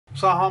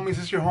What's up, homies?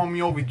 It's your homie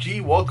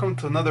OVG. Welcome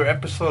to another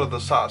episode of The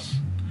Sauce.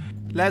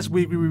 Last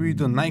week we reviewed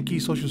the Nike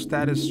Social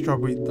Status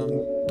Strawberry Dunk.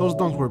 Those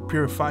dunks were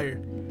pure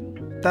fire.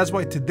 That's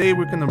why today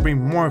we're gonna bring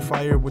more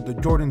fire with the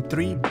Jordan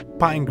 3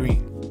 Pine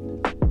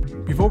Green.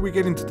 Before we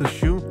get into the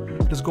shoe,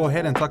 let's go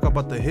ahead and talk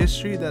about the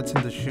history that's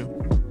in the shoe.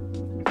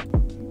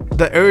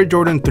 The Air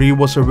Jordan 3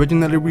 was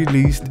originally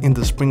released in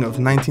the spring of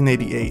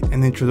 1988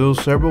 and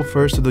introduced several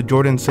firsts to the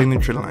Jordan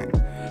signature line.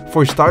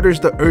 For starters,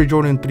 the Air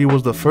Jordan 3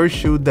 was the first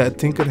shoe that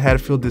Tinker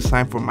Hatfield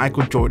designed for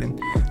Michael Jordan,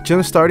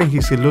 jump-starting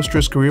his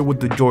illustrious career with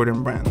the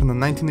Jordan brand from the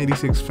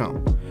 1986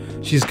 film,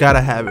 She's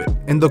Gotta Have It.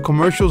 In the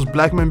commercials,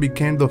 Blackman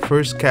became the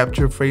first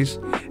capture phrase,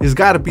 "It's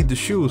gotta be the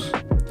shoes,"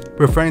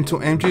 referring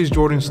to MJ's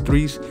Jordan's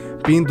 3s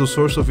being the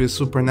source of his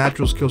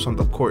supernatural skills on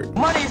the court.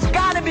 Money's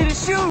gotta be the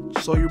shoe!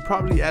 So you're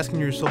probably asking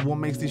yourself what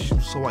makes these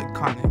shoes so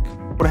iconic.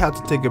 But I have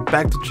to take it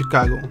back to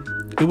Chicago.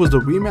 It was the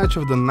rematch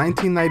of the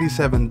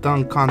 1997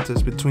 dunk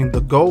contest between the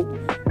GOAT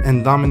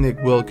and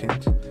Dominique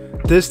Wilkins.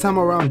 This time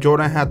around,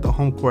 Jordan had the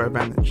home court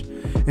advantage.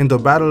 In the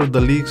battle of the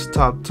league's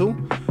top two,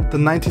 the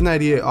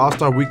 1998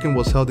 All-Star Weekend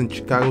was held in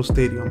Chicago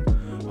Stadium,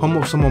 home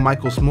of some of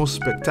Michael's most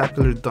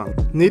spectacular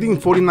dunks. Needing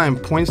 49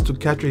 points to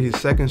capture his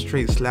second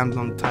straight slam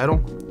dunk title,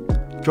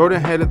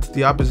 Jordan headed to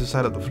the opposite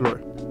side of the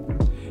floor.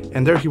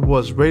 And there he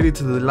was, ready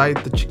to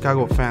delight the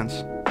Chicago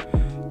fans.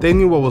 They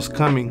knew what was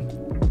coming,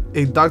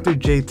 a Dr.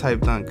 J type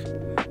dunk.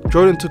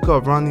 Jordan took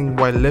off running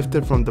while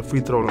lifted from the free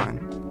throw line,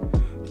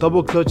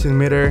 double clutched in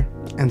midair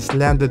and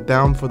slammed it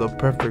down for the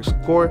perfect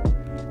score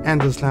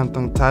and the slam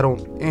dunk title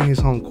in his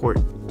home court,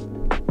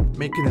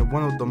 making it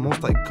one of the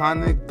most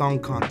iconic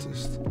dunk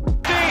contests.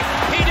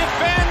 He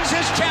defends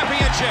his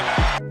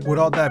championship! With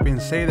all that being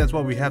said, that's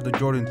why we have the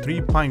Jordan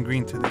 3 Pine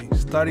Green today.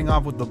 Starting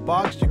off with the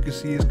box, you can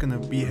see it's going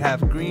to be half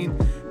green.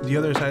 The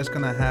other side is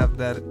going to have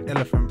that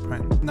elephant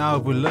print. Now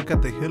if we look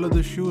at the heel of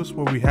the shoes,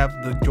 where we have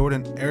the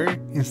Jordan Air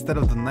instead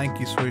of the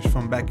Nike switch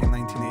from back in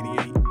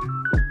 1988.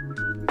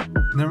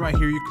 And then right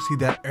here you can see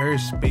that air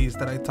space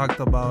that I talked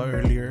about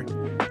earlier.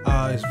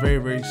 It's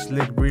very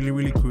slick,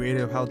 really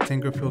creative how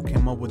Tinkerfield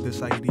came up with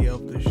this idea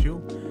of the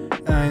shoe.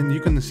 And you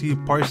can see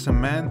part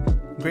cement,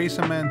 gray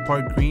cement,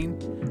 part green.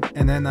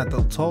 And then at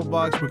the toe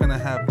box, we're gonna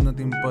have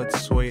nothing but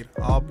suede,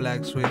 all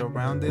black suede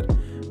around it,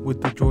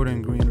 with the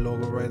Jordan green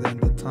logo right there in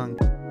the tongue.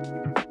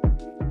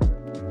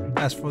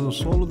 As for the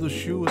sole of the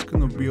shoe, it's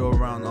gonna be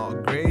around all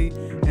gray,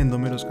 and the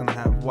middle is gonna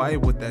have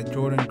white with that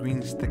Jordan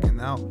green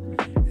sticking out.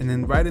 And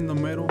then right in the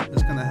middle,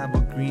 it's gonna have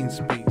a green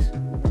space.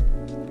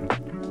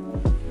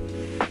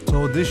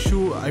 So this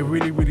shoe, I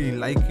really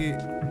like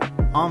it.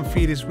 On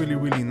feet is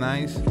really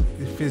nice.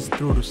 It fits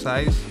through the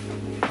size.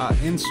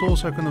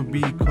 Insoles are gonna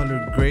be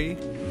colored gray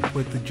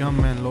with the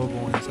Jumpman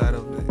logo inside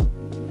of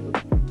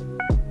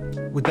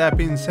it. With that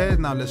being said,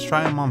 now let's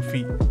try them on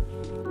feet.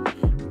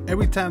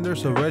 Every time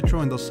there's a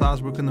retro in the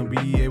sauce, we're gonna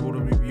be able to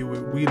review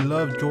it. We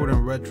love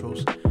Jordan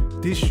retros.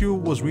 This shoe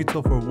was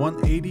retail for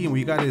 $180 and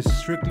we got it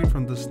strictly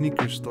from the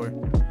sneaker store.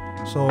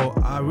 So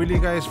really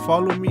guys,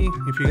 follow me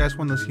if you guys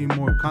want to see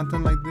more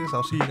content like this.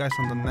 I'll see you guys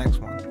on the next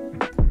one.